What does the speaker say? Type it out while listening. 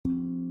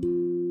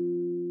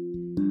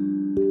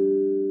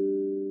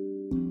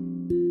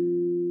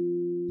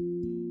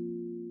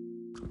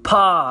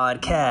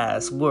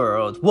podcast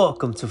world.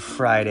 Welcome to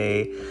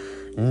Friday,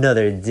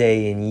 another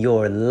day in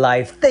your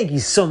life. Thank you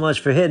so much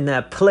for hitting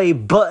that play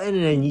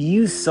button. And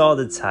you saw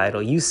the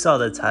title.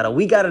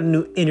 We got a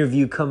new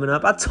interview coming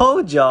up. I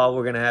told y'all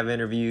we're going to have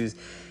interviews.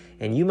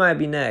 And you might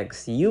be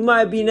next. All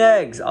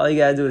you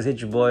gotta do is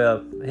hit your boy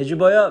up.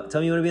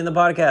 Tell me you want to be in the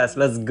podcast.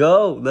 Let's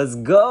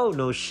go.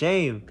 No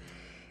shame.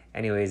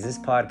 Anyways, this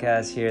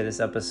podcast here, this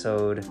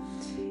episode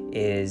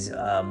is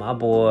my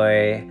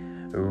boy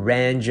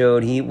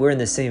Ranjodh. We're in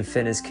the same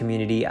fitness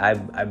community. I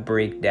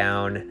break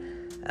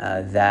down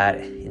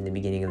that in the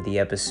beginning of the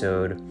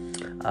episode.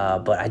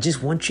 But I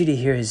just want you to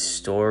hear his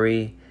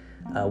story.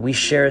 We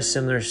share a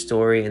similar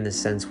story in the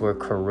sense where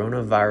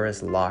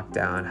coronavirus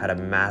lockdown had a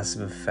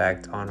massive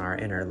effect on our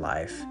inner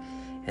life.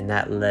 And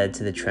that led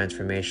to the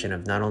transformation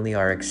of not only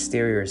our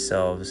exterior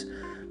selves,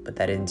 but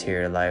that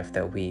interior life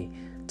that we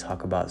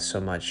talk about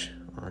so much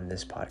on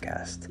this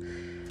podcast.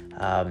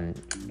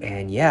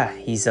 And yeah,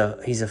 he's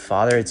a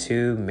father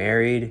too,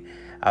 married,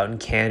 out in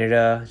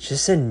Canada,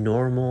 just a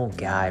normal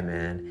guy,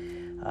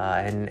 man.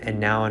 And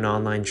now an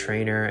online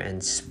trainer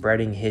and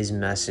spreading his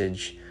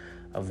message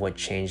of what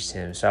changed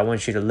him. So I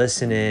want you to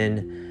listen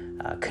in,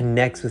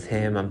 connect with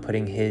him. I'm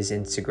putting his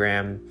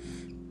Instagram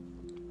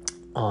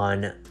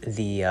on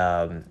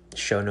the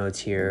show notes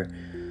here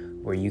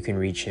where you can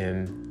reach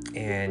him.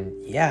 And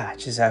yeah,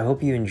 I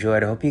hope you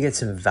enjoyed. I hope you get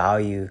some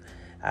value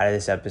out of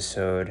this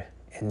episode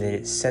and that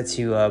it sets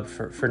you up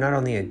for not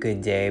only a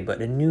good day,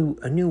 but a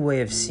new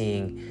way of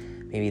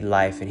seeing maybe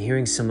life and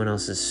hearing someone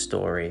else's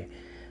story.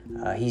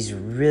 He's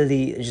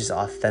really just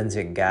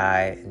authentic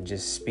guy and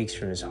just speaks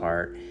from his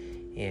heart.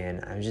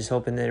 And I'm just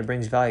hoping that it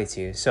brings value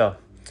to you. So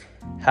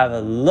have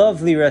a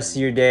lovely rest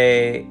of your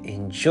day.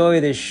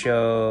 Enjoy this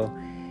show.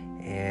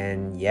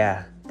 And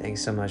yeah,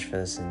 thanks so much for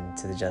listening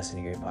to the Justin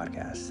and Gary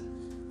podcast.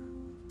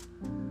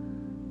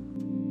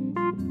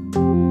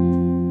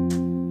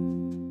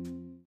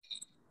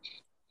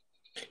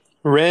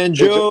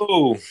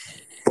 Ranjodh!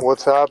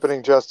 What's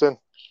happening, Justin?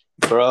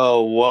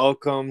 Bro,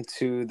 welcome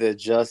to the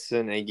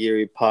Justin and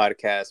Gary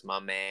podcast,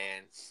 my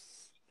man.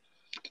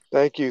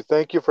 Thank you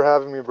for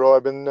having me, bro.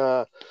 I've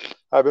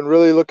been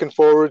really looking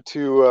forward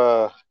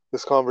to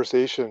this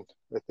conversation.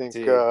 I think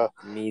Dude,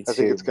 me too. I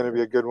think it's going to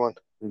be a good one.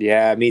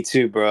 Yeah, me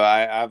too, bro.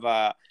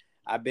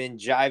 I've been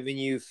jiving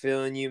you,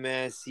 feeling you,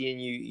 man, seeing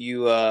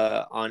you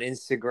on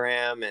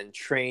Instagram and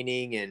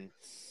training and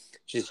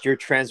just your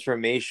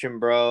transformation,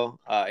 bro.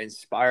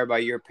 Inspired by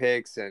your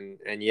pics and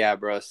yeah,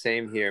 bro,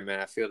 same here,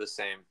 man. I feel the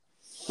same.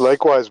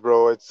 Likewise,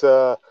 bro. It's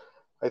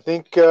I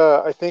think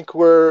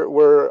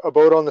we're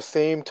about on the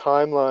same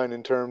timeline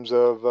in terms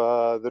of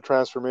the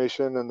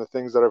transformation and the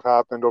things that have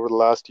happened over the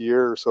last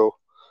year or so.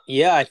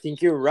 Yeah, I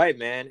think you're right,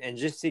 man. And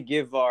just to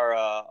give our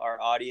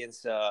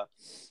audience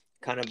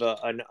kind of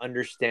an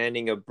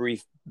understanding, a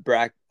brief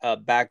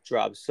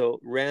backdrop.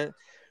 So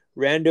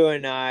Rando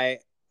and I,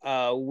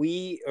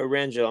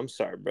 Ranjodh, I'm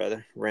sorry,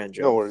 brother,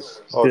 Ranjodh. No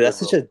worries. Dude, that's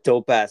such a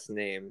dope ass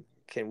name.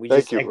 Can we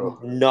just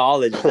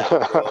acknowledge that,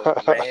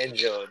 bro?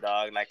 Ranjodh,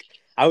 dog. Like,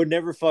 I would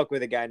never fuck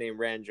with a guy named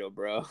Ranjodh,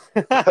 bro.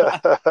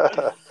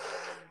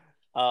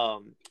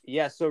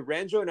 Yeah. So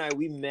Ranjodh and I,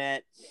 we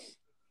met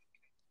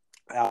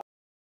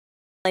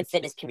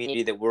fitness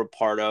community that we're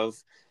part of.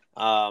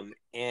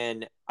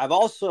 And I've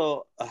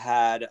also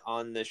had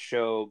on the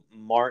show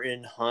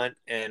Martin Hunt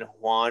and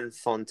Juan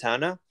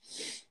Fontana.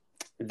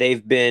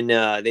 They've been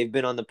on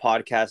the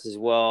podcast as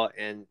well,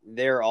 and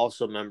they're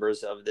also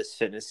members of this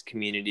fitness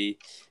community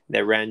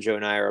that Ranjodh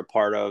and I are a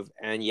part of.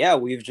 And yeah,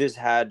 we've just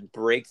had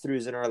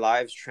breakthroughs in our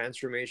lives,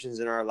 transformations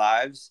in our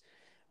lives,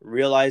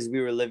 realized we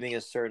were living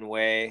a certain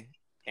way,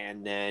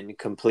 and then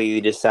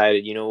completely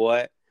decided, you know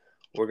what?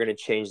 We're going to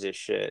change this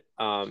shit.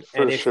 And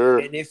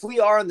if we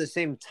are on the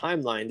same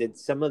timeline, did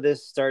some of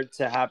this start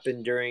to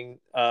happen during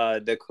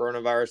the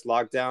coronavirus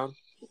lockdown?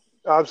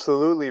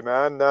 Absolutely,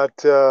 man. That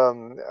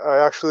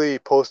I actually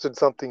posted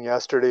something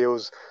yesterday.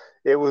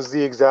 It was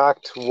the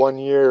exact 1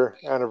 year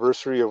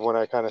anniversary of when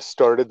I kind of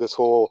started this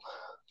whole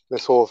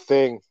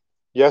thing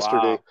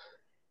yesterday. Wow.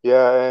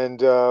 Yeah, and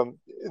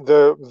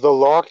the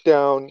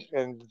lockdown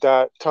and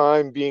that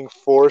time being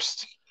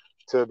forced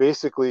to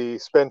basically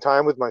spend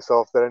time with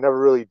myself that I never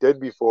really did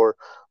before.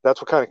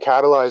 That's what kind of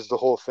catalyzed the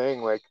whole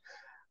thing. Like,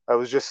 I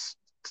was just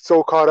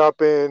so caught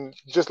up in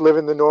just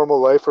living the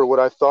normal life, or what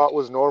I thought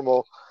was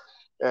normal,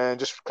 and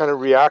just kind of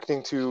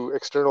reacting to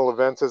external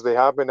events as they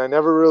happen. I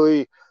never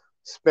really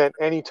spent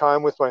any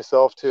time with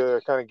myself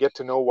to kind of get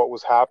to know what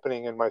was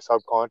happening in my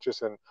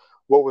subconscious and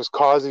what was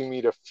causing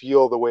me to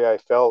feel the way I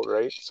felt,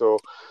 right? So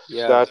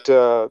yeah,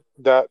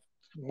 that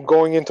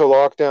going into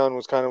lockdown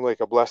was kind of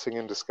like a blessing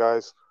in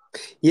disguise.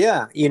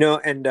 Yeah,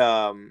 and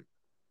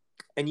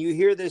you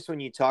hear this when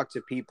you talk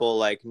to people,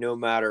 like, no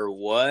matter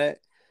what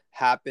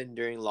happened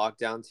during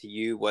lockdown to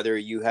you, whether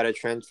you had a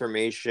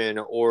transformation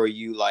or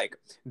you like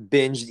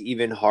binged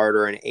even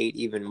harder and ate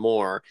even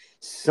more,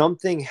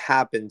 something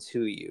happened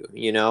to you,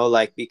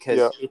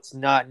 because it's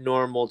not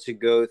normal to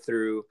go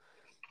through,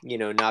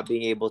 not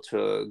being able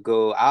to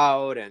go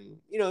out and,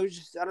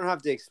 just, I don't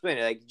have to explain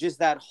it. Like, just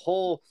that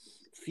whole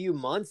few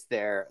months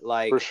there, for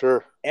like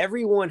sure.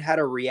 everyone had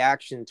a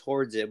reaction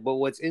towards it. But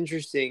what's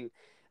interesting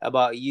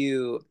about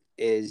you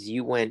is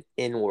you went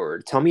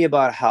inward. Tell me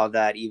about how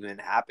that even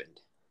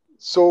happened.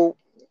 So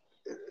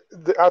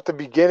at the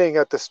beginning,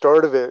 at the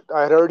start of it,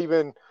 I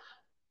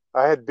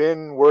had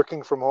been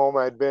working from home.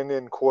 I had been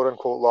in quote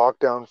unquote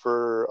lockdown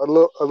for a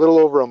little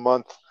over a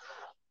month.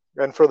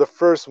 And for the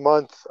first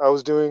month, I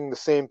was doing the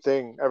same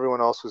thing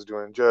everyone else was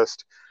doing,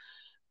 just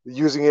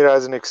using it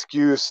as an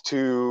excuse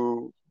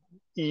to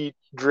eat,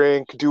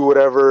 drink, do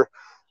whatever.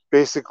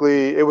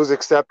 Basically, it was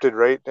accepted,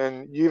 right?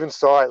 And you even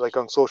saw it like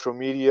on social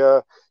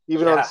media,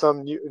 even on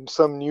Yeah.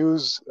 some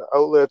news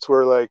outlets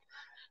were like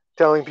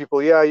telling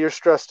people, "Yeah, you're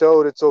stressed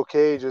out. It's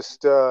okay.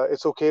 Just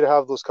it's okay to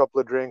have those couple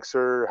of drinks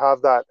or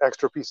have that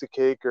extra piece of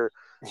cake or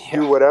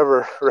do Yeah.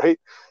 whatever," right?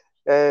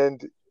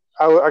 And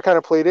I kind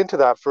of played into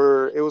that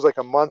for it was like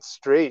a month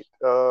straight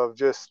of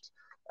just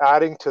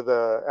adding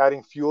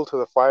fuel to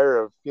the fire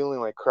of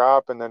feeling like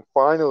crap. And then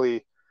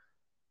finally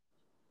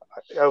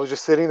I was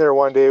just sitting there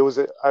one day.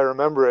 I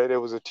remember it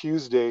was a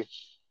Tuesday,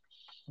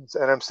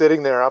 and I'm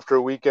sitting there after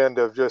a weekend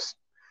of just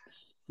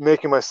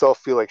making myself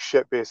feel like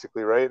shit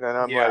basically, right? And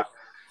I'm Yeah. like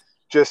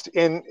just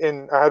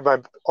in I had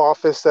my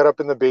office set up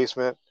in the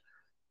basement,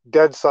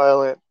 dead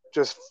silent,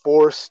 just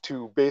forced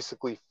to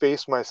basically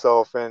face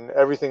myself and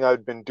everything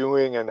I'd been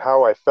doing and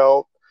how I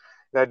felt.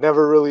 And I'd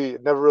never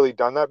really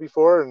done that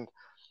before. And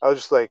I was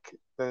just like,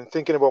 and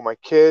thinking about my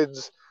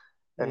kids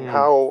and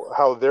Mm.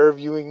 how they're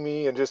viewing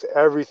me, and just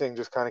everything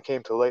just kind of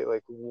came to light.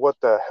 Like, what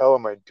the hell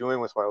am I doing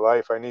with my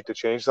life? I need to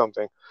change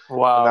something. And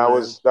Wow,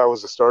 man. that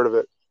was the start of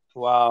it.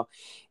 Wow.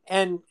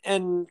 And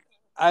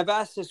I've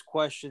asked this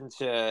question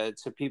to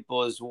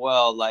people as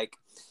well. Like,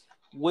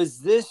 was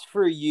this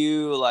for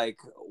you like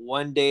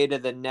one day to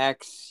the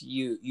next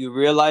you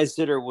realized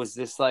it, or was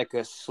this like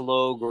a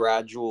slow,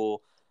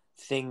 gradual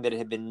thing that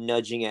had been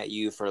nudging at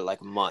you for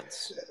like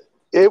months?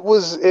 It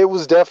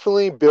was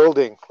definitely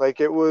building. Like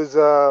it was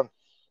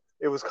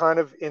kind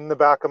of in the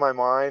back of my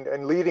mind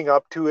and leading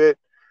up to it.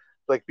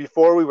 Like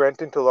before we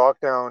went into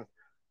lockdown,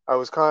 I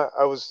was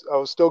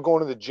still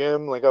going to the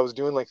gym. Like I was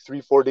doing like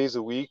 3 4 days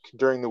a week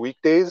during the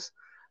weekdays,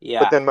 but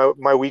Yeah. then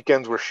my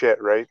weekends were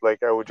shit, right?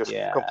 Like I would just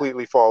Yeah.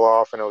 completely fall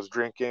off, and I was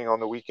drinking on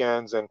the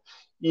weekends and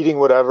eating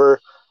whatever,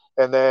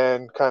 and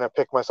then kind of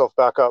pick myself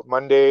back up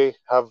Monday,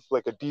 have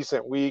like a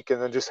decent week,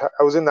 and then just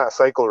I was in that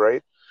cycle,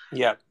 right?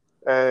 Yeah.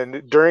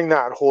 And during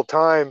that whole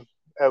time,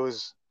 I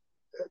was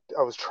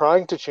I was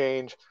trying to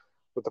change,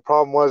 but the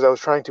problem was I was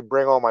trying to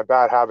bring all my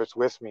bad habits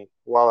with me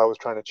while I was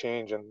trying to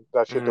change, and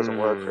that shit doesn't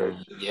work, right?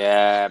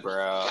 Yeah,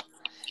 bro.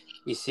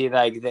 You see,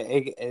 like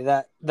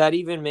that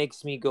even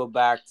makes me go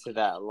back to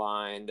that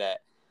line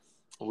that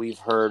we've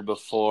heard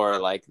before.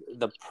 Like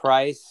the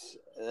price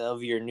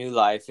of your new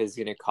life is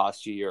going to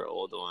cost you your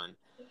old one,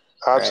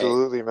 right?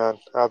 Absolutely, man.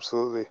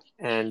 Absolutely.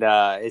 And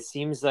it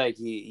seems like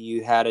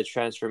you had a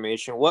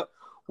transformation. What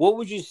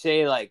would you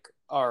say like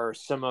are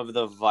some of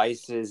the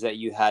vices that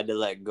you had to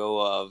let go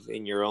of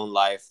in your own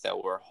life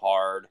that were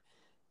hard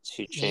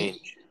to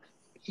change?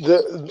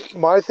 The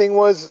my thing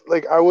was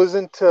like I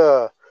wasn't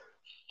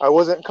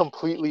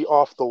completely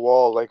off the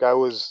wall. Like I,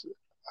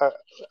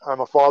 I'm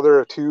a father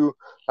of two.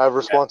 I have Yeah.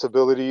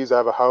 responsibilities. I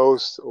have a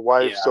house, a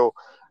wife. Yeah. So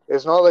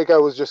it's not like I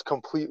was just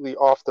completely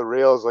off the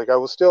rails. Like I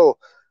was still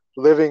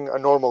living a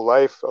normal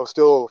life. I was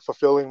still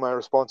fulfilling my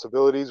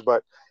responsibilities,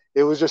 but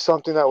it was just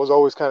something that was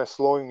always kind of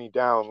slowing me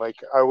down. Like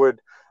I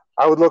would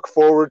look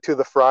forward to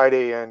the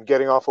Friday and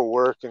getting off of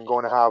work and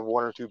going to have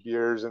one or two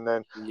beers, and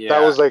then Yeah.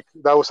 that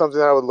was something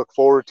that I would look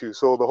forward to.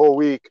 So the whole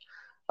week,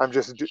 I'm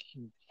just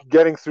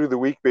getting through the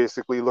week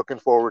basically looking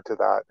forward to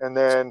that. And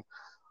then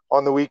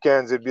on the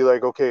weekends it'd be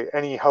like, okay,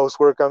 any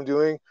housework I'm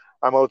doing,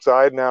 I'm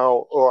outside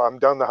now, or I'm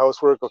done the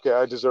housework, okay,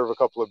 I deserve a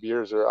couple of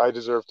beers, or I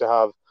deserve to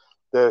have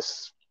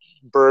this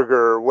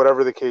burger, or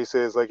whatever the case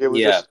is. Like it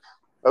was Yeah. just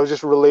I was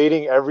just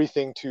relating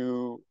everything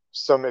to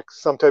some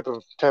type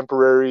of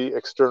temporary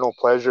external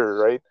pleasure,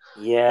 right?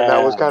 And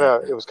that was Yeah,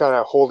 man. it was kind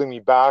of holding me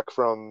back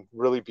from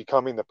really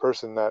becoming the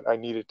person that I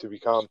needed to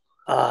become.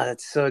 Oh,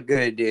 that's so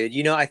good,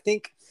 dude. I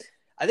think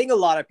a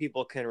lot of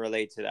people can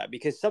relate to that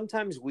because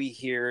sometimes we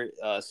hear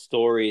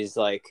stories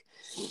like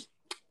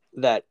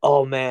that.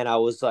 Oh man, I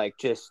was like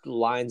just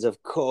lines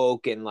of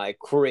coke and like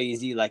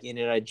crazy, like in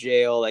and out of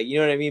jail, like you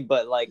know what I mean.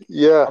 But like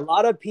Yeah, a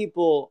lot of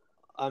people,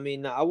 I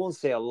mean, I won't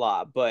say a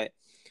lot, but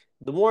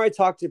the more I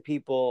talk to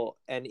people,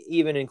 and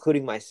even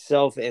including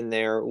myself in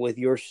there with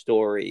your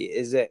story,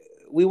 is that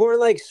we weren't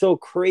like so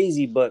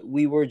crazy, but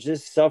we were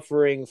just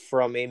suffering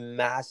from a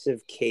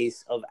massive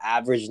case of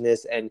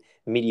averageness and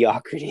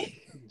mediocrity.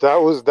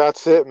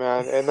 that's it,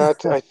 man. And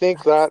that I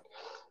think that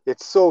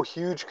it's so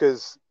huge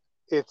because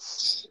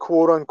it's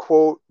quote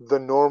unquote the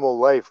normal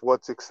life,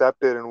 what's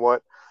accepted and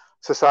what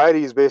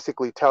society is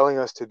basically telling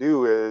us to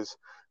do is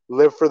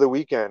live for the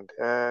weekend,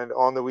 and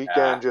on the Yeah.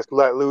 weekend just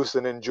let loose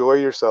and enjoy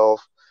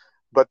yourself.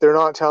 But they're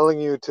not telling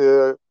you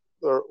to,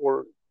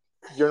 or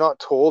you're not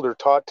told or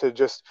taught to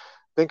just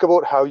think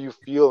about how you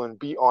feel and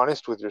be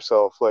honest with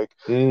yourself. Like,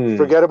 Mm,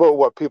 forget about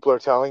what people are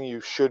telling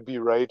you should be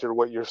right or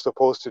what you're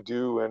supposed to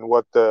do and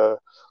what the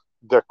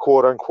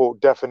quote unquote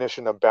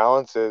definition of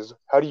balance is.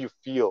 How do you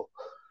feel,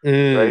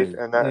 right? mm,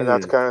 And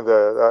that's mm, kind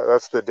of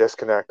that's the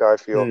disconnect I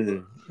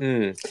feel.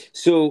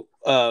 So,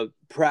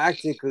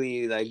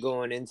 practically, like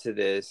going into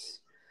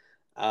this,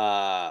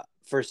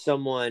 for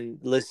someone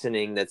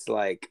listening that's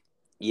like,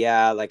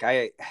 yeah, like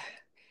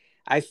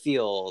I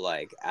feel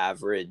like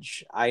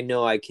average. I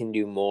know I can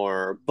do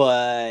more,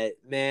 but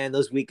man,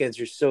 those weekends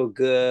are so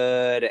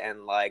good,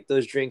 and like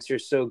those drinks are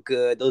so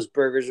good, those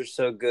burgers are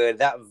so good.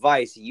 That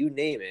vice, you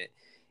name it,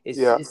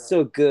 Yeah, is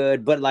so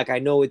good. But like I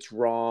know it's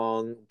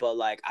wrong, but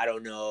like I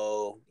don't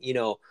know.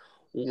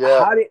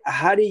 yeah,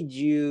 How did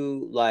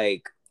you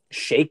like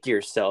shake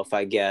yourself?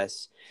 I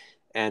guess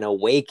and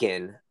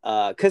awaken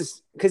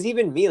because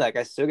even me like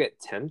I still get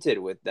tempted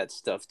with that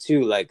stuff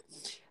too like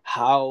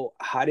how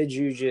did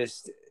you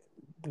just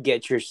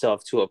get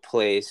yourself to a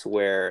place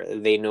where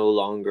they no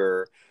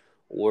longer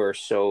were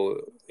so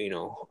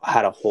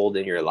had a hold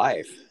in your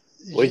life?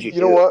 What did you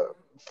you know do? what?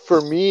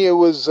 For me, it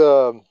was.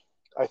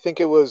 I think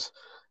it was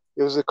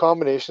a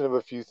combination of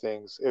a few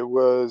things. It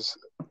was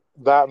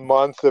that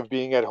month of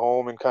being at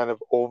home and kind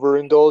of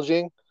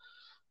overindulging,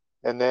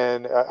 and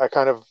then I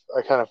kind of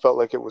felt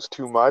like it was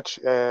too much,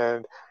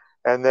 and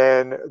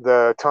then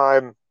the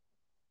time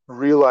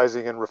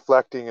realizing and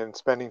reflecting and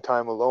spending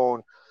time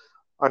alone,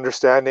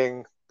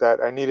 understanding that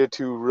I needed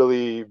to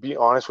really be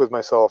honest with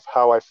myself,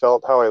 how I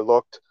felt, how I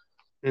looked,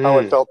 how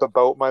I Mm, felt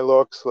about my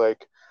looks.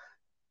 Like,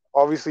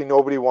 obviously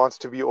nobody wants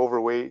to be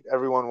overweight.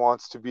 Everyone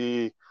wants to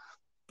be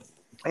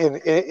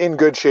in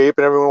good shape,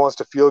 and everyone wants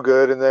to feel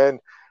good. And then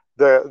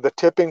the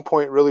tipping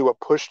point, really what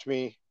pushed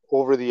me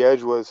over the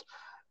edge, was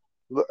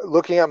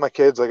looking at my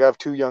kids. Like, I have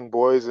two young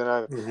boys,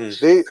 and hmm.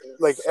 they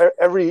like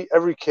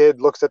every kid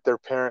looks at their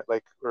parent,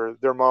 like, or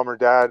their mom or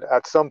dad,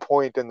 at some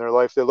point in their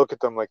life. They look at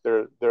them like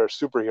they're a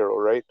superhero,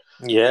 right?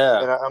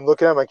 Yeah. And I'm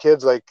looking at my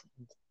kids like,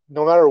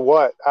 no matter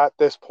what, at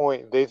this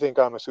point they think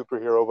I'm a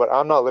superhero, but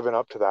I'm not living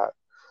up to that.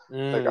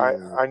 Like,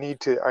 Mm.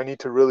 I need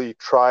to really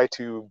try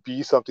to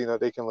be something that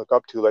they can look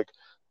up to. Like,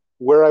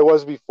 where I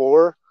was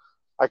before,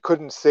 I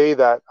couldn't say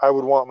that I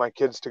would want my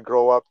kids to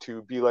grow up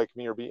to be like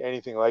me or be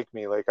anything like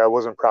me. Like, I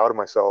wasn't proud of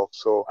myself.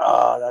 So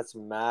Oh, that's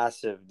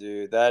massive,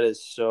 dude. That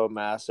is so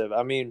massive.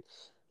 I mean,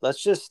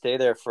 let's just stay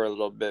there for a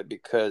little bit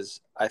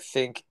because I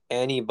think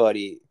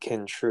anybody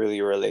can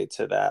truly relate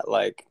to that.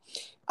 Like,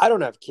 I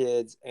don't have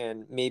kids,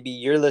 and maybe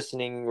you're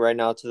listening right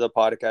now to the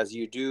podcast.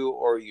 You do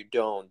or you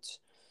don't.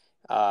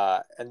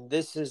 And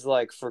this is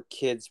like for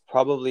kids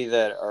probably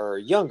that are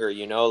younger,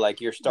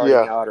 like you're starting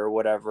yeah, out or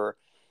whatever.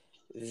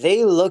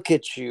 They look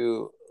at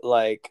you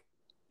like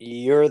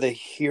you're the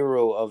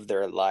hero of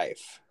their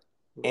life,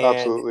 and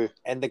absolutely,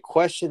 the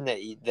question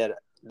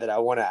that I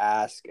want to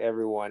ask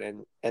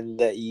everyone and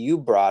that you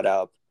brought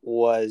up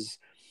was,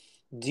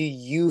 do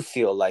you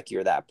feel like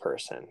you're that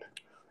person?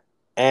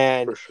 for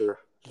And sure.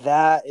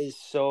 that is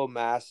so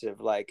massive.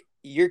 Like,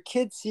 your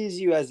kid sees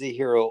you as a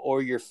hero,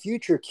 or your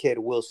future kid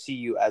will see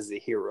you as a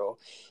hero.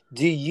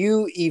 Do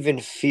you even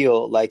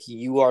feel like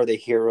you are the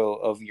hero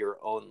of your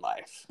own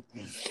life?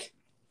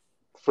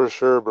 For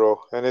sure,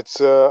 bro. And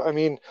it's I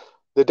mean,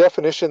 the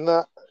definition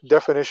of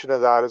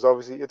that is,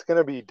 obviously it's going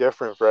to be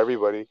different for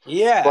everybody.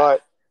 Yeah.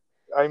 But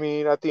I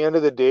mean, at the end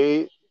of the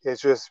day,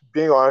 it's just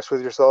being honest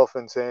with yourself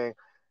and saying,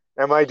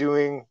 am I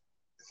doing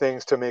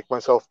things to make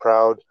myself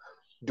proud?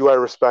 Do I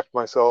respect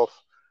myself?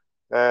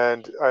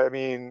 And I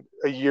mean,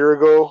 a year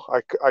ago,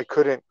 I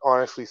couldn't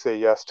honestly say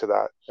yes to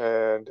that.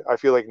 And I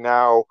feel like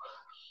now,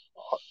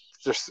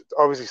 just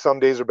obviously some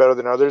days are better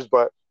than others,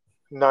 but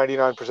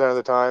 99% of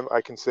the time,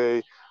 I can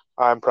say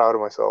I'm proud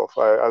of myself.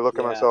 I look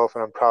at Yeah. myself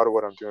and I'm proud of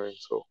what I'm doing.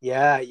 So,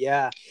 Yeah,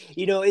 yeah.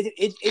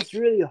 It's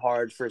really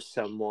hard for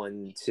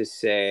someone to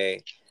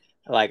say,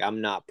 like,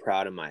 I'm not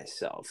proud of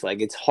myself. Like,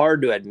 it's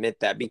hard to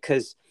admit that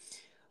because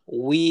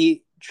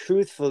we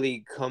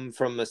truthfully come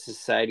from a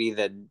society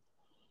that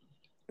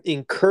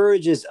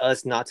encourages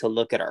us not to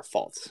look at our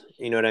faults.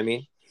 You know what I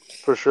mean?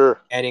 for sure.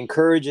 And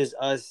encourages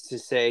us to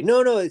say,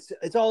 no, no,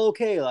 it's all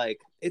okay. Like,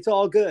 it's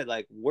all good.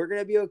 Like, we're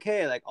gonna be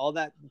okay. Like, all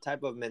that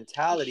type of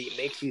mentality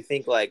makes you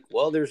think like,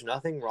 well, there's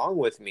nothing wrong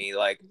with me.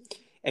 Like,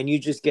 and you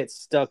just get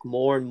stuck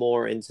more and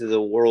more into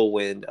the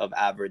whirlwind of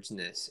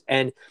averageness.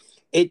 And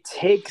it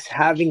takes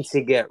having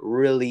to get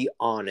really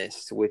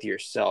honest with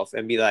yourself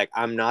and be like,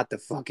 I'm not the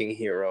fucking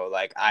hero.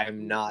 Like,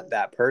 I'm not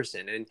that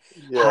person. And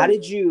Yeah, how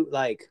did you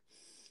like,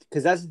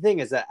 because that's the thing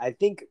is that I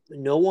think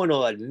no one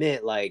will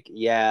admit like,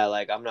 yeah,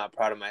 like I'm not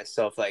proud of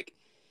myself. Like,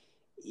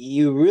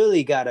 you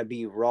really got to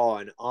be raw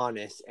and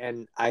honest.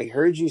 And I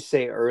heard you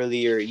say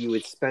earlier you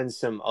would spend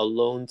some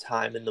alone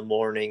time in the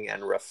morning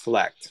and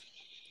reflect.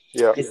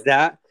 yeah.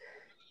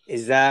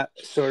 Is that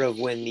sort of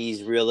when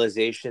these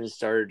realizations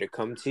started to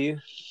come to you?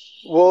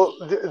 Well,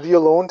 the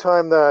alone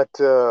time that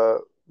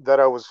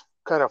I was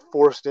kind of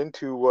forced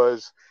into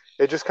was,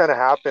 it just kind of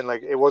happened.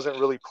 Like, it wasn't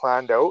really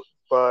planned out,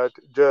 but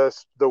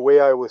just the way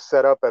I was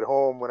set up at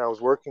home when I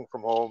was working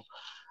from home,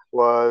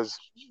 was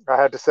I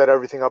had to set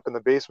everything up in the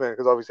basement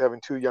because obviously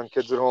having two young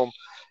kids at home,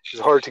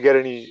 it's hard to get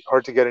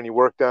any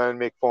work done,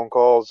 make phone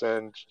calls,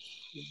 and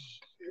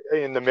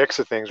in the mix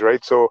of things,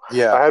 right? So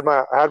Yeah. I had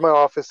my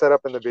office set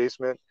up in the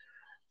basement,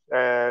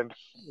 and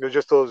there's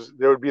just those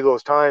there would be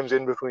those times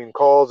in between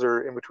calls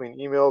or in between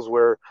emails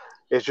where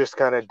it's just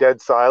kind of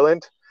dead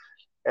silent,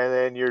 and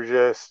then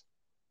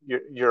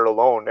you're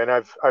alone. And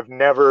I've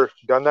never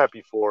done that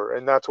before,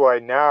 and that's why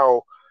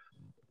now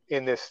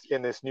in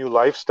this new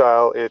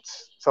lifestyle,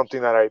 it's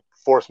something that I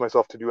force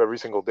myself to do every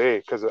single day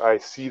because I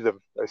see the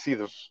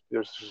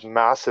there's this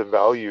massive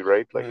value,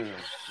 right? Like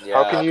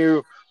how can Yeah.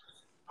 you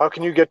how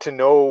can you get to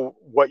know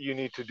what you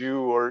need to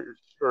do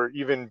or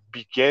even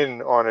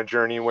begin on a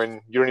journey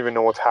when you don't even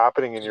know what's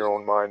happening in your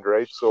own mind,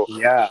 right? So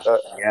Yeah. uh,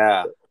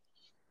 Yeah.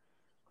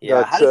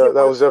 Yeah. How does it that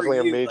work was for definitely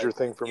a you? major Like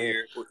thing with for me.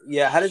 your,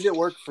 yeah, how does it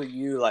work for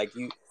you? Like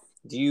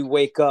do you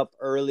wake up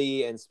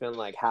early and spend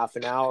like half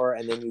an hour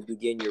and then you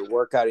begin your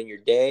workout in your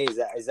day?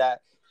 Is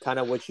that kind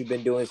of what you've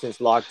been doing since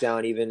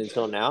lockdown, even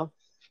until now?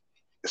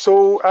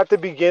 So at the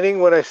beginning,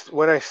 when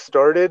I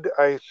started,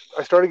 I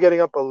started getting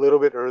up a little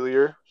bit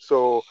earlier.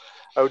 So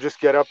I would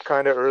just get up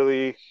kind of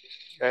early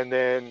and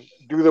then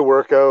do the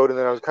workout, and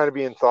then I was kind of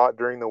being thought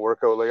during the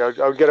workout. Like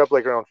I would get up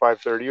like around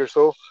 5:30 or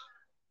so,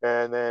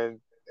 and then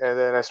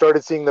I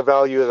started seeing the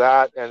value of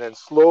that, and then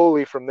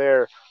slowly from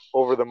there,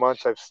 over the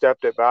months, I've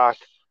stepped it back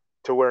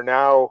to where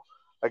now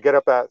I get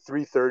up at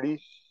 3:30,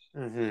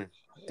 Mm-hmm. and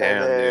Damn,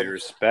 dude. then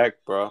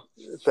Respect, bro.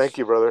 thank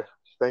you, brother,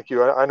 thank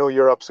you. I know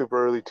you're up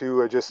super early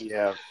too. I just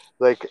Yeah.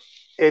 like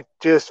it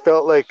just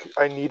felt like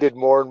I needed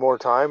more and more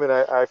time, and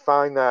I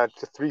find that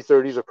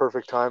 3:30 is a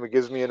perfect time. It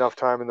gives me enough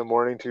time in the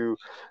morning to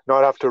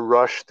not have to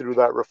rush through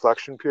that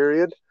reflection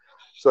period.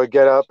 So I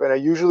get up and I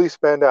usually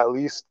spend at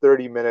least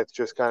 30 minutes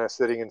just kind of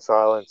sitting in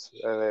silence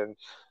and then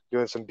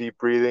doing some deep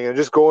breathing and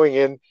just going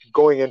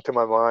into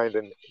my mind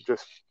and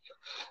just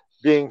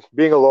being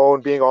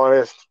alone, being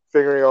honest,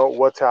 figuring out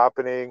what's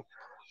happening,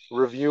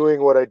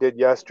 reviewing what I did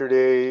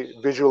yesterday,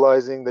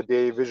 visualizing the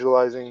day,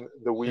 visualizing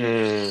the week,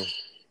 Mm.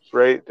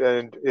 right?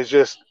 And it's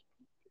just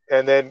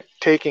and then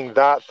taking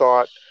that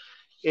thought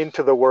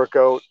into the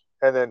workout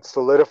and then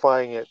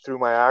solidifying it through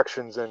my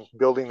actions and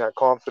building that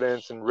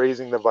confidence and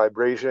raising the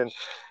vibration.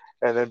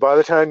 And then by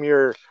the time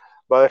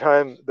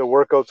the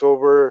workout's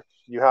over,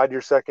 you had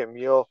your second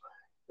meal,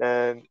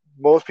 and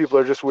most people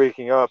are just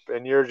waking up,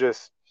 and you're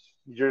just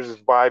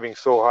vibing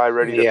so high,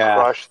 ready to Yeah.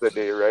 crush the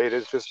day, right?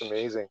 It's just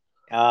amazing.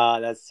 Ah,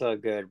 that's so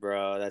good,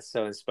 bro. That's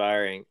so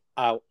inspiring.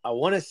 I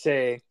want to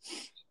say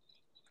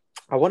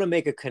I want to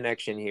make a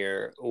connection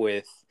here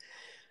with,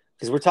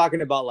 because we're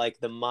talking about like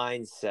the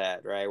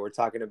mindset, right? We're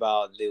talking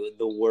about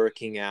the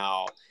working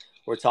out.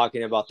 We're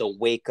talking about the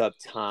wake up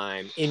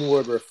time,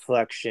 inward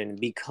reflection,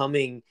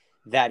 becoming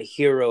that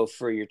hero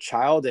for your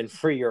child and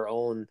for your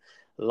own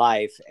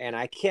life. And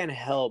I can't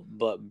help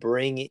but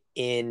bring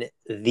in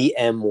the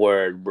M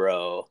word,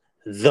 bro.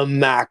 The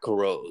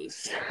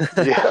macros.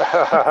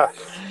 Yeah.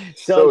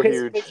 So, So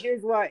because huge.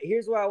 here's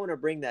why I want to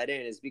bring that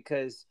in is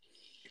because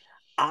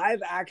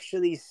I've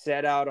actually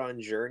set out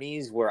on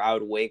journeys where I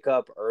would wake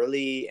up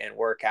early and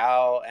work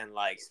out and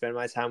like spend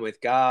my time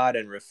with God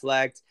and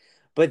reflect.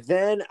 But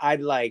then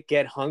I'd like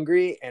get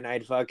hungry and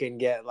I'd fucking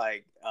get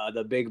like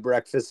the big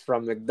breakfast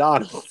from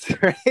McDonald's,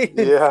 right? And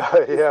so Yeah.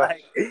 it's Yeah.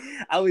 like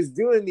I was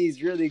doing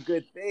these really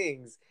good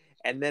things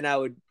and then I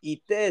would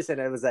eat this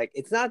and I was like,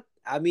 it's not,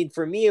 I mean,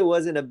 for me, it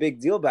wasn't a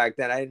big deal back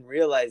then. I didn't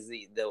realize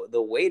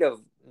the weight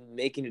of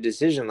making a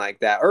decision like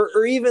that,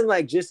 or even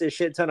like just a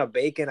shit ton of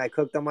bacon I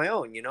cooked on my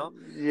own, you know?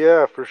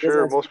 Yeah, for It doesn't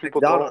sure. have to be Most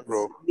people don't, McDonald's.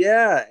 bro.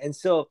 Yeah. And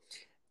so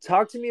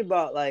talk to me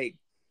about like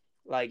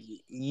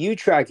you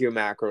track your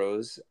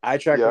macros. I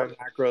track Yeah. my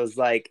macros.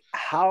 Like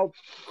how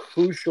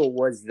crucial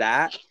was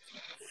that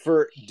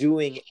for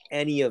doing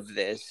any of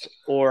this?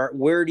 Or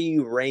where do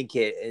you rank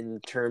it in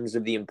terms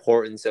of the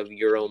importance of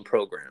your own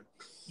program?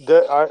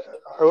 That I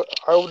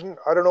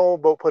don't know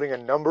about putting a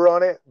number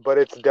on it, but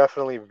it's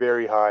definitely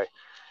very high.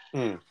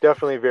 Mm.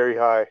 Definitely very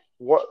high.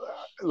 What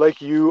like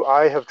you,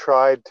 I have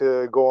tried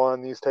to go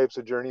on these types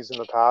of journeys in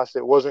the past.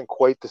 It wasn't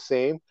quite the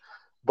same,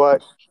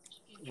 but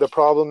the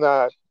problem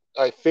that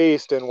I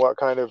faced and what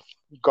kind of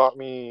got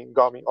me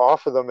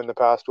off of them in the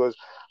past was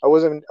I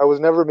was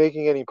never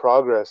making any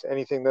progress,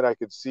 anything that I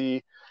could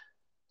see.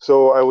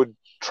 So I would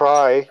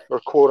try or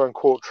quote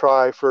unquote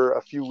try for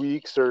a few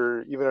weeks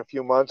or even a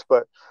few months,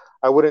 but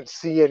I wouldn't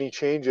see any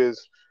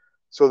changes.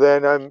 So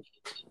then I'm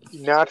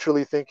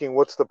naturally thinking,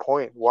 what's the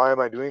point? Why am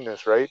I doing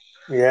this, right?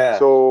 Yeah.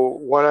 So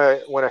when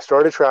I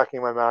started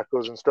tracking my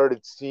macros and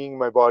started seeing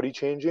my body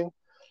changing,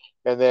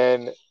 and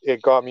then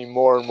it got me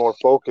more and more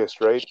focused,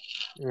 right?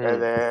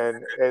 And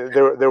Mm. then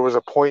there was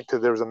a point to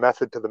there was a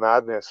method to the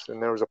madness,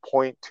 and there was a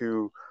point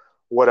to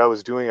what I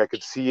was doing. I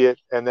could see it,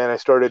 and then I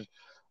started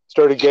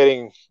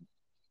getting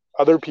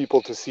other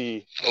people to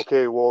see,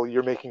 okay, well,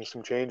 you're making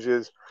some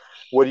changes.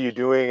 What are you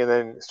doing? And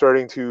then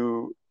starting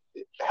to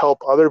help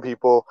other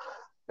people.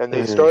 And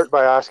they Mm. start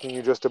by asking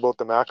you just about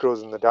the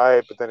macros and the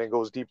diet, but then it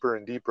goes deeper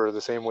and deeper the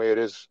same way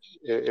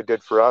it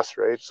did for us,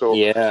 right? So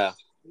Yeah.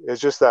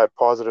 it's just that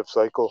positive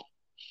cycle.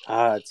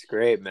 Ah, that's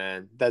great,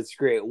 man. That's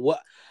great.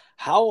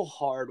 How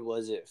hard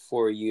was it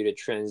for you to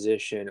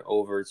transition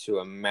over to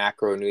a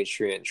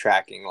macronutrient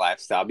tracking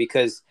lifestyle?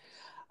 Because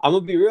I'm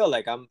gonna be real,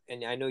 like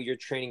and I know you're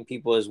training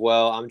people as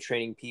well. I'm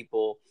training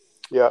people.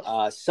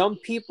 Yeah. Some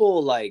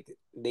people like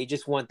they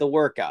just want the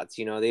workouts,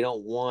 they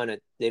don't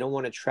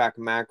want to track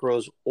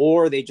macros,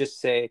 or they just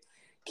say,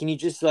 can you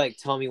just like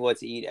tell me what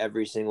to eat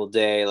every single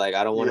day? Like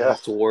I don't want to Yeah.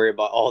 have to worry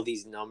about all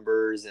these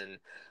numbers and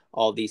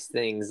all these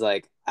things.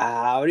 Like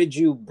how did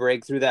you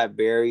break through that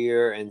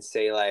barrier and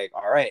say like,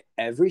 all right,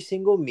 every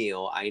single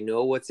meal, I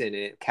know what's in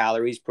it,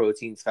 calories,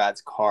 proteins,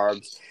 fats,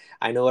 carbs.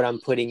 I know what I'm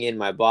putting in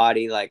my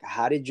body. Like,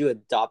 how did you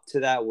adopt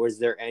to that? Was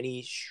there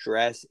any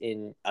stress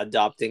in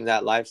adopting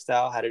that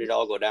lifestyle? How did it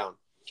all go down?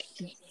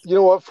 You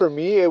know what? For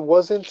me, it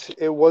wasn't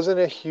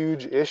a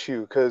huge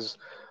issue because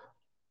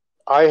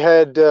I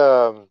had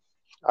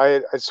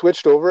I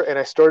switched over and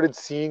I started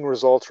seeing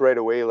results right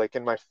away. Like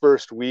in my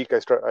first week,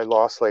 I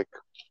lost like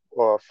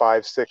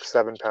 5, 6,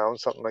 7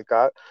 pounds, something like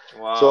that.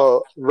 Wow.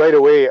 So right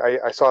away,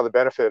 I saw the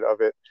benefit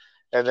of it,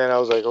 and then I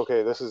was like,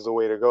 okay, this is the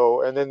way to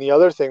go. And then the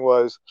other thing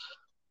was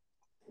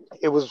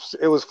it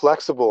was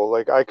flexible.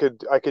 Like I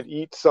could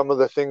eat some of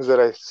the things that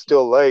I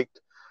still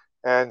liked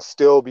and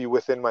still be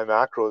within my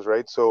macros,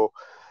 right? So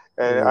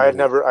and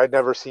Mm, I'd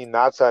never seen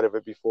that side of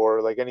it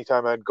before. Like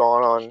anytime I'd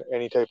gone on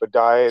any type of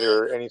diet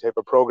or any type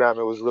of program,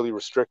 it was really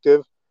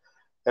restrictive,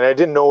 and I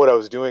didn't know what I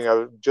was doing. I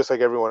would just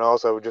like everyone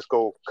else, I would just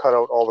go cut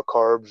out all the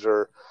carbs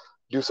or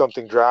do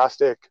something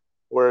drastic.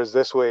 Whereas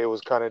this way, it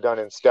was kind of done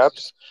in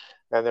steps,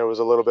 and there was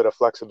a little bit of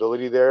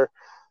flexibility there.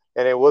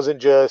 And it wasn't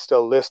just a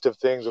list of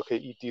things. Okay,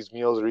 eat these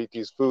meals or eat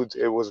these foods.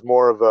 It was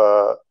more of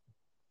a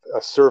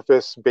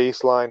surface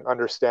baseline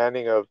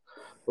understanding of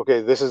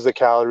okay, this is the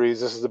calories,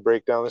 this is the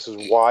breakdown, this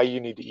is why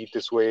you need to eat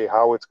this way,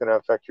 how it's going to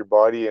affect your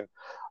body. And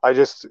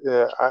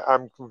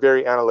I'm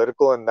very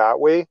analytical in that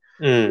way,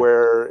 mm.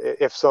 where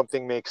if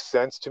something makes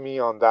sense to me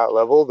on that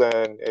level,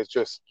 then it's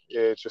just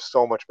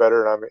so much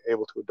better, and I'm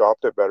able to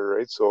adopt it better,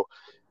 right? So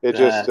it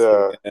just That's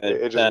good.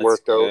 it just That's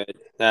worked out. good.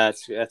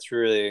 That's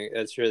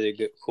really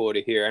good, cool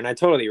to hear. And I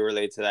totally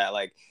relate to that.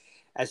 Like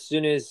as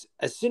soon as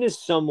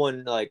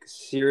someone like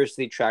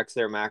seriously tracks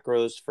their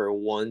macros for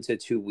 1 to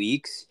 2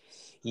 weeks,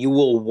 you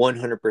will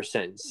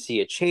 100% see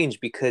a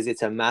change because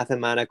it's a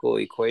mathematical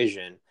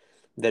equation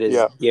that is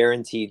Yeah.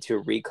 guaranteed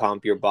to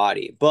recomp your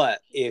body.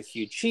 But if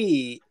you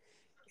cheat,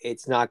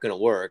 it's not going to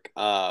work.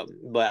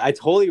 But I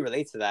totally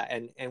relate to that.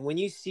 And when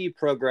you see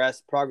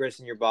progress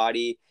in your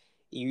body,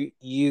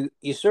 you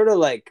sort of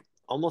like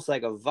almost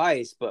like a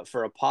vice, but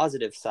for a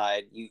positive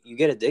side, you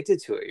get addicted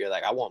to it. You're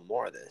like, I want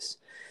more of this,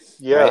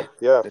 Yeah. right?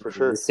 Yeah, for The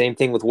sure. same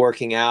thing with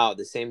working out.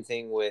 The same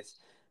thing with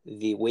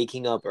the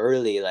waking up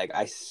early. Like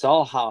I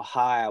saw how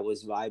high I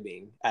was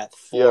vibing at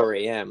Yeah. 4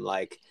 a.m.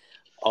 Like,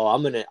 oh,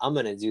 I'm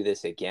gonna do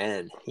this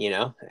again,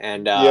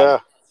 and Yeah.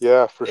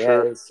 Yeah, for yeah,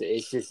 sure.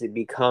 it's just it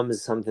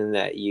becomes something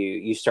that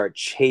you start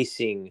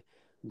chasing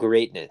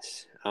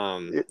greatness.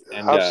 It,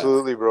 And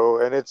absolutely,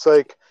 bro. And it's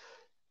like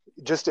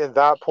just in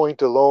that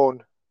point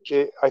alone,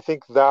 I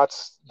think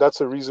that's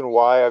the reason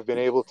why I've been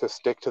able to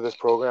stick to this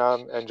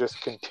program and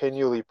just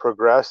continually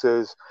progress.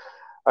 Is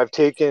I've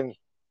taken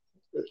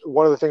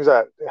one of the things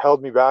that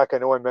held me back. I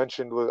know I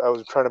mentioned was I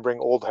was trying to bring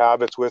old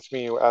habits with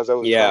me as I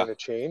was yeah. trying to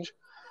change,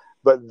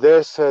 but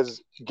this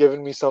has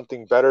given me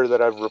something better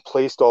that I've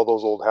replaced all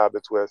those old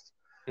habits with.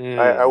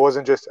 I Mm,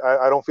 wasn't just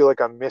I don't feel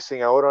like I'm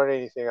missing out on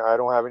anything. I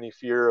don't have any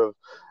fear of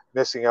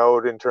missing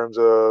out in terms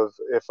of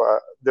if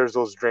there's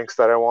those drinks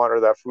that I want or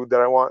that food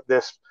that I want.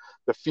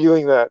 The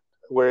feeling that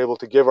we're able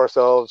to give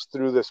ourselves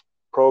through this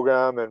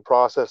program and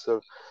process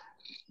of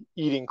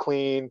eating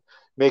clean,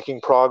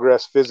 making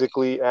progress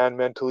physically and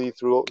mentally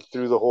through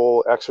the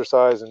whole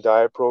exercise and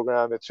diet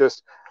program. It's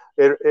just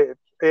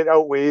it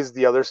outweighs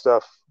the other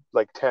stuff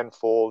like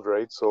tenfold,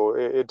 right? So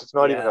it's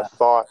not even a yeah.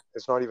 thought.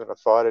 It's not even a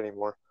thought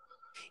anymore.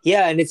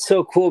 Yeah, and it's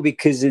so cool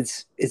because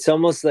it's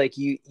almost like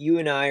you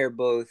and I are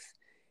both,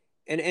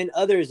 and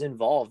others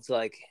involved,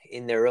 like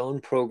in their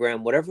own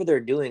program, whatever they're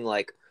doing,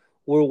 like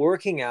we're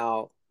working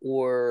out,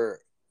 we're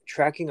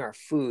tracking our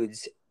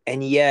foods,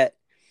 and yet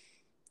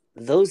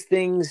those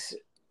things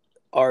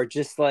are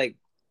just like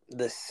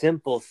the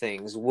simple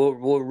things. What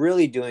we're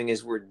really doing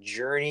is we're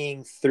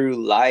journeying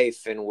through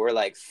life, and we're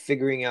like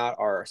figuring out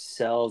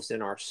ourselves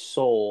and our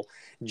soul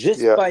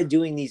just Yeah, by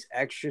doing these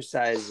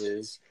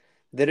exercises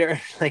that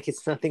are like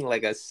it's nothing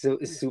like a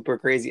super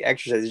crazy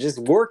exercise. It's just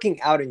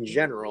working out in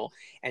general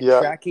and yeah.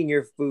 tracking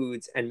your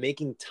foods and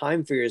making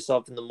time for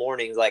yourself in the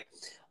mornings. Like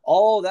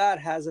all that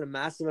has a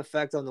massive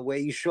effect on the way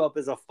you show up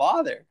as a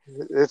father,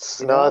 It's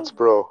you know? nuts,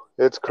 bro.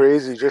 It's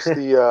crazy. Just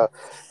the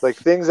like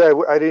things I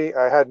didn't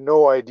I had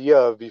no idea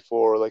of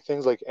before, like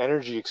things like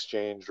energy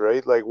exchange,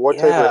 right? Like what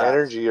type of Yeah.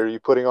 energy are you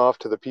putting off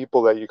to the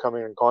people that you come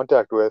in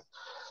contact with?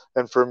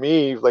 And for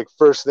me, like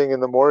first thing in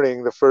the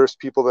morning, the first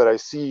people that I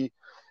see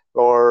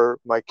are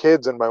my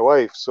kids and my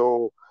wife.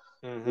 So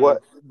Mm-hmm.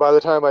 what by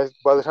the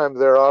time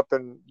they're up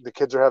and the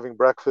kids are having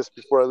breakfast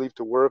before I leave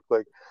to work,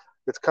 like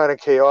it's kind of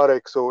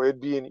chaotic. So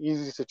it'd be an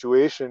easy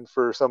situation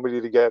for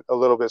somebody to get a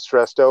little bit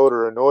stressed out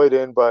or annoyed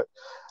in. But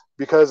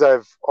because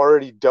I've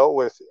already dealt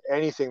with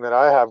anything that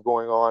I have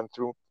going on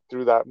through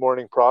that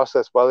morning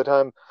process, by the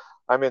time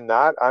I'm in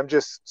that, I'm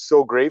just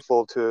so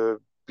grateful to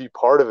be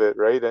part of it,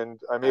 right? And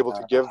I'm able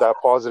to give that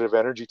positive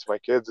energy to my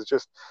kids. It's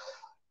just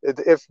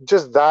if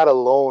just that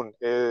alone,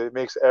 it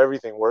makes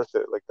everything worth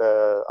it. Like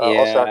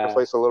I'll Yeah.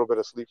 sacrifice a little bit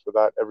of sleep for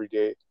that every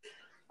day.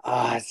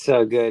 Ah, it's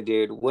so good,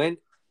 dude.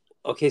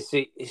 Okay,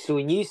 so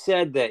when you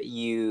said that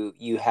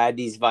you had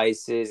these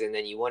vices and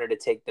then you wanted to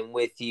take them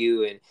with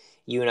you, and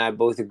you and I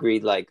both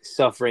agreed, like,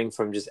 suffering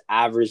from just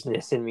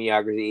averageness and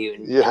mediocrity,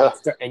 Yeah.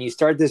 and you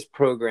start this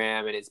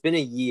program and it's been a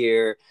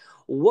year.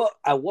 What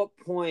At what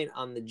point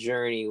on the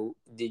journey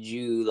did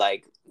you,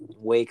 like,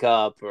 wake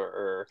up,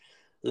 or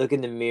look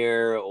in the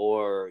mirror,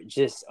 or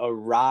just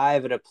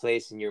arrive at a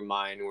place in your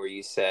mind where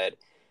you said,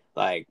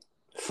 like,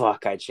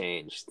 fuck, I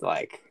changed,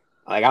 like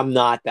I'm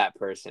not that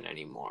person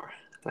anymore?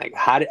 Like,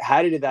 how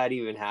did that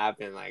even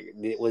happen? Like,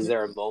 was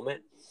there a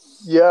moment?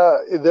 Yeah,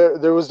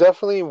 there was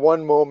definitely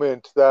one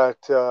moment that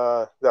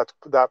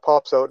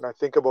pops out, and I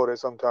think about it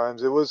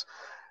sometimes. It was,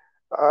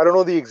 I don't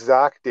know the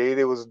exact date.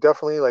 It was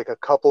definitely like a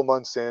couple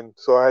months in.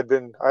 So I had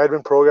been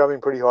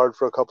programming pretty hard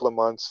for a couple of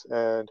months,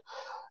 and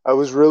I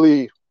was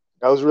really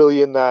I was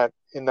really in that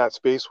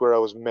space where I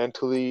was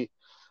mentally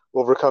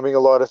overcoming a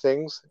lot of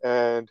things,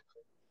 and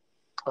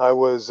I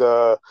was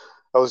uh,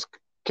 I was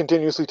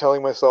continuously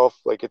telling myself,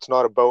 like, it's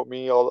not about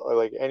me. All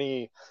like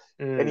any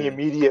Mm,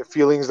 immediate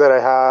feelings that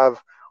I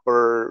have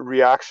or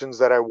reactions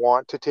that I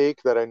want to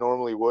take that I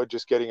normally would,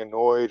 just getting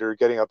annoyed or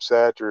getting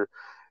upset or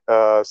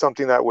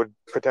something that would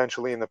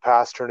potentially in the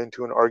past turn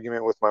into an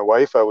argument with my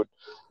wife, I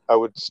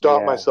would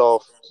stop yeah.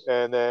 myself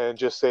and then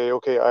just say,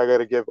 okay, I got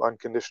to give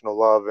unconditional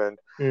love, and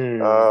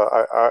Mm,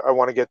 I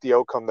want to get the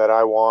outcome that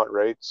I want,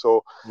 right?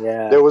 So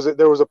yeah. there was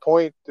a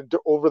point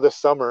over the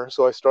summer.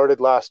 So I started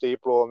last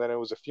April, and then it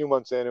was a few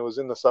months in. It was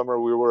in the summer.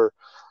 We were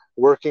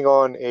working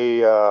on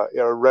a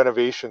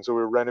renovation. So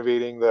we were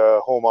renovating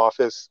the home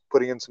office,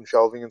 putting in some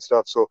shelving and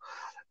stuff. So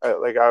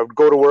like I would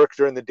go to work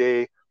during the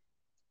day,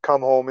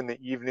 come home in the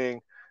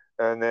evening,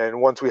 and then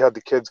once we had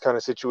the kids kind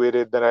of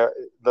situated, then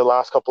the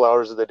last couple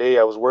hours of the day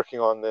I was working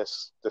on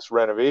this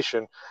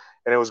renovation,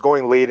 and it was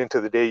going late into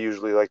the day,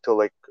 usually like till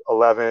like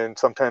 11,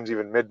 sometimes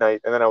even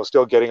midnight, and then I was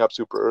still getting up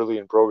super early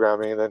and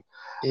programming. And then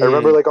I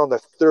remember Mm. like on the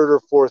third or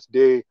fourth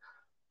day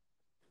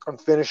I'm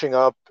finishing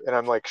up and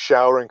I'm like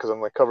showering because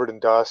I'm like covered in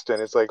dust,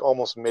 and it's like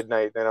almost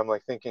midnight, and I'm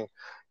like thinking,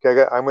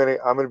 okay, I'm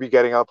gonna be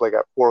getting up like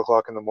at 4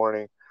 o'clock in the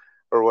morning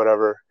or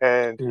whatever.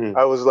 And Mm.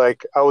 I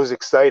was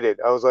excited.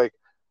 I was like,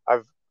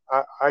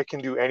 I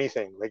can do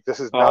anything. Like, this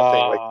is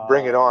nothing. Like,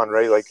 bring it Oh, on,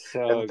 right? Like,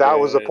 and so good. that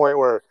was a point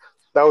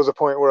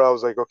where I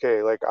was like,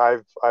 okay, like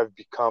I've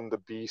become the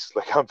beast.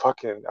 Like,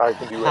 I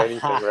can do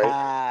anything,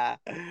 right?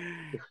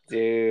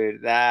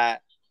 Dude,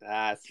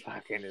 that's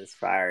fucking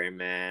inspiring,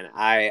 man.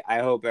 I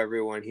hope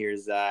everyone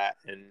hears that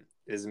and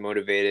is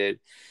motivated.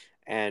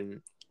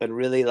 And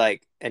really,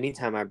 like,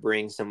 anytime I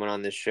bring someone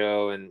on the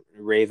show and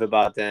rave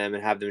about them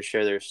and have them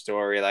share their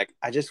story, like,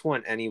 I just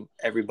want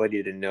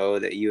everybody to know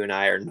that you and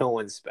I are no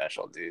one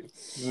special, dude.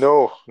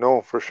 No,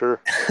 no, for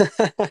sure.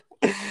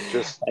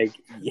 Just Like,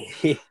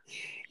 just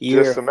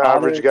you're a some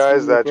father average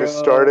guys too, that just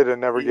bro. started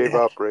and never gave Yeah,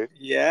 up, right?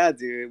 yeah,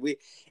 dude.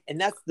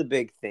 And that's the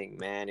big thing,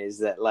 man, is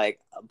that, like,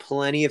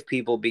 plenty of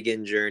people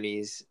begin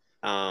journeys,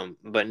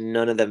 but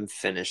none of them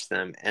finish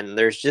them. And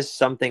there's just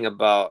something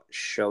about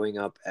showing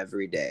up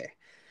every day,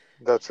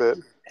 That's it.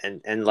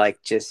 and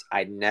like, just,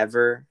 I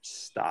never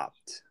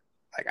stopped.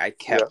 Like, I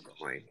Yeah, kept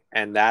going,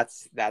 and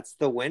that's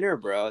the winner,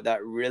 bro.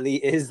 That really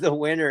is the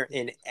winner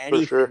in for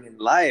anything sure. in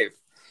life.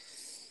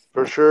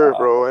 For sure,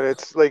 bro. And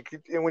it's like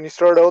when you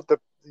start out, the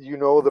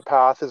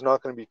path is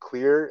not going to be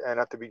clear, and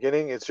at the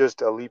beginning, it's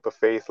just a leap of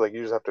faith. Like,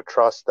 you just have to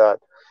trust that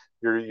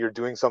you're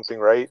doing something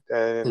right,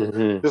 and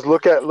Hmm. just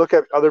look at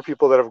other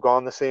people that have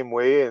gone the same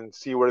way and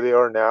see where they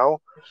are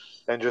now,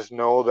 and just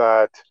know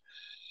that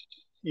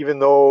even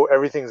though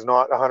everything's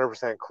not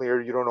 100%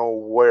 clear, you don't know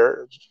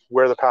where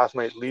the path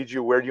might lead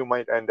you, where you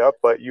might end up,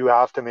 but you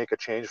have to make a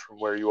change from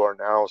where you are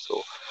now.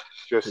 So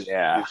you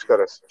Yeah. just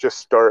gotta just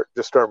start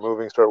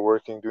moving, start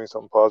working, doing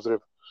something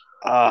positive.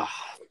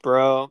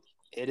 Bro,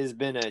 it has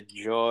been a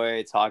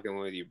joy talking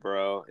with you,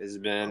 bro. It's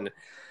been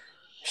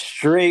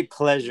straight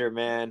pleasure,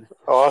 man.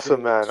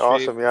 Awesome, man. Straight,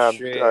 Awesome. Yeah,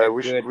 straight, a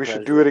we should good we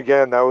should do it pleasure.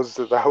 again. That was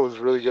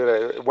really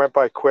good. It went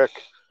by quick.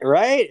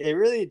 Right? It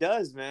really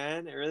does,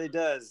 man. It really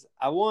does.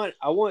 I want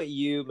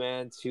you,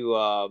 man,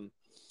 to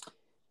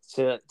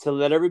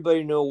let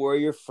everybody know where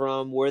you're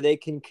from, where they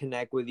can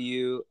connect with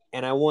you,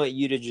 and I want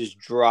you to just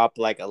drop,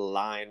 like, a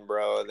line,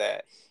 bro,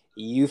 that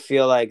you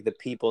feel like the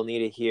people need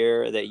to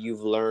hear, that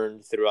you've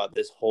learned throughout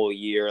this whole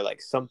year, like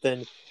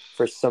something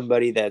for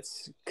somebody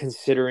that's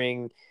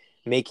considering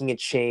making a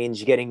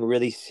change, getting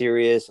really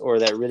serious, or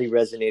that really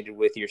resonated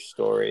with your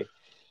story.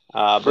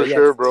 For But yeah,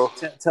 sure, bro.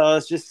 tell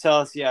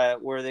us, yeah,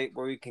 where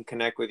we can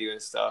connect with you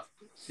and stuff.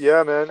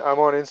 Yeah, man. I'm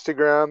on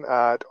Instagram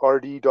at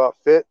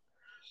rd.fit.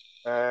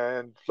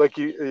 And like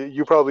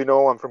you probably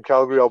know, I'm from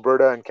Calgary,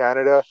 Alberta, in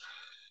Canada.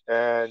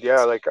 And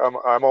yeah, like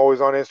I'm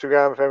always on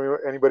Instagram.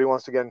 If anybody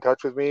wants to get in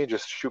touch with me,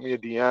 just shoot me a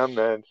DM.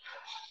 And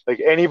like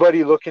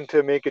anybody looking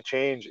to make a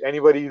change,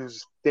 anybody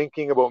who's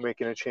thinking about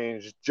making a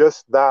change,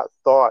 just that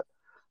thought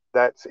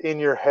that's in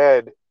your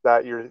head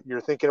that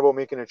you're thinking about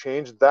making a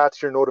change,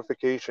 that's your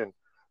notification.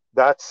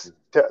 That's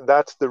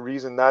the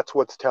reason. That's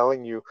what's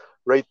telling you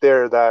right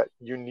there that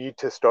you need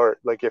to start.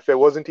 Like if it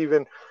wasn't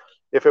even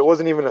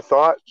a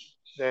thought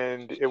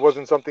and it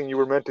wasn't something you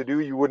were meant to do,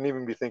 you wouldn't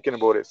even be thinking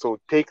about it. So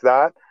take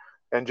that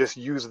and just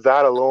use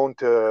that alone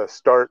to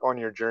start on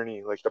your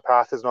journey. Like the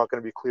path is not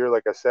going to be clear,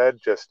 like I said.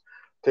 Just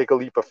take a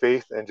leap of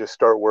faith and just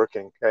start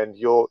working, and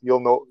you'll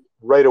know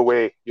right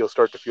away. You'll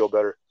start to feel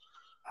better.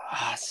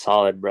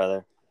 Solid,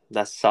 brother.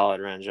 That's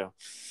solid, Ranjo.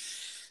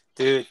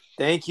 Dude,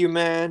 thank you,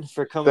 man,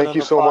 for coming Thank on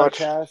you the so much.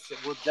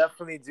 podcast. We'll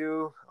definitely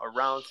do a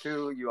round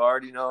two. You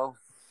already know.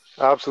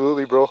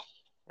 Absolutely, bro.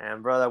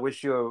 And, brother, I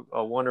wish you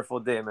a wonderful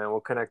day, man. We'll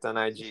connect on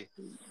IG.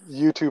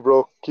 You too,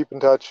 bro. Keep in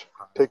touch.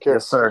 Take care.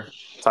 Yes, sir.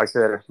 Talk to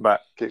you later. Bye.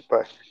 Okay,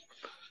 bye.